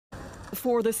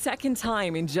For the second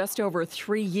time in just over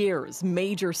 3 years,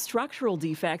 major structural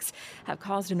defects have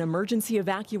caused an emergency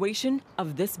evacuation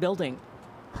of this building.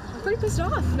 I'm pretty pissed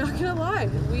off, not gonna lie.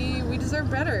 We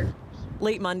deserve better.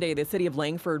 Late Monday, the city of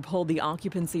Langford pulled the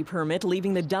occupancy permit,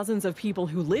 leaving the dozens of people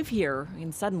who live here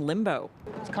in sudden limbo.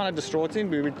 It's kind of distraughting.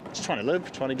 We were just trying to live,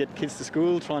 trying to get kids to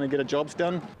school, trying to get our jobs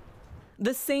done.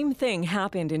 The same thing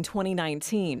happened in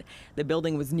 2019. The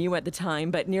building was new at the time,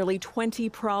 but nearly 20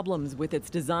 problems with its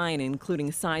design,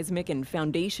 including seismic and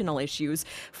foundational issues,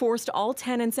 forced all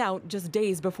tenants out just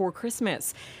days before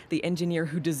Christmas. The engineer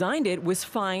who designed it was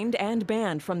fined and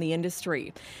banned from the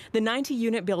industry. The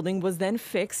 90-unit building was then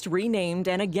fixed, renamed,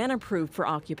 and again approved for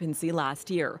occupancy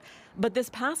last year. But this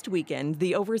past weekend,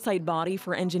 the oversight body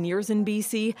for engineers in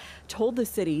BC told the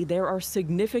city there are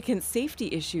significant safety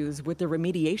issues with the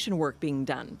remediation work being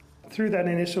done. Through that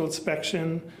initial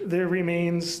inspection, there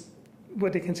remains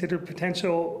what they consider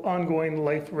potential ongoing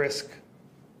life risk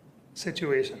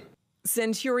situation.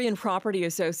 Centurion Property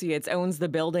Associates owns the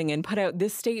building and put out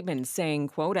this statement saying,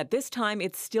 quote, "At this time,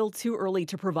 it's still too early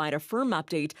to provide a firm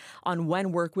update on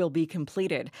when work will be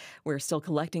completed. We're still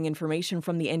collecting information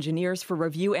from the engineers for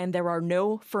review and there are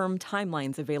no firm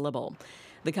timelines available."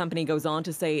 The company goes on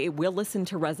to say it will listen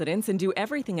to residents and do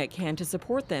everything it can to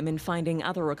support them in finding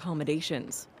other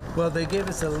accommodations. Well, they gave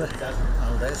us a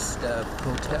list of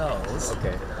hotels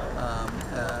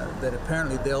that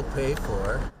apparently they'll pay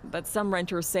for. But some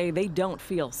renters say they don't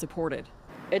feel supported.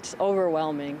 It's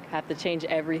overwhelming. I have to change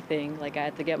everything. Like, I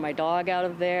had to get my dog out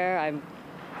of there. I'm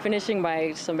finishing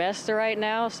my semester right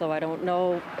now, so I don't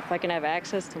know if I can have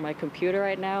access to my computer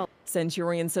right now.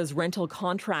 Centurion says rental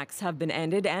contracts have been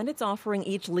ended and it's offering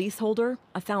each leaseholder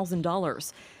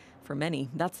 $1,000. For many,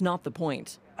 that's not the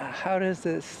point. How does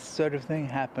this sort of thing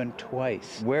happen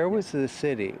twice? Where was the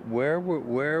city? Where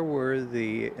were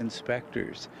the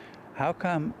inspectors? How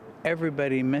come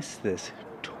everybody missed this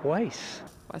twice?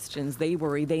 Questions they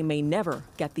worry they may never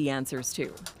get the answers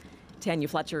to. Tanya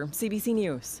Fletcher, CBC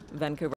News, Vancouver.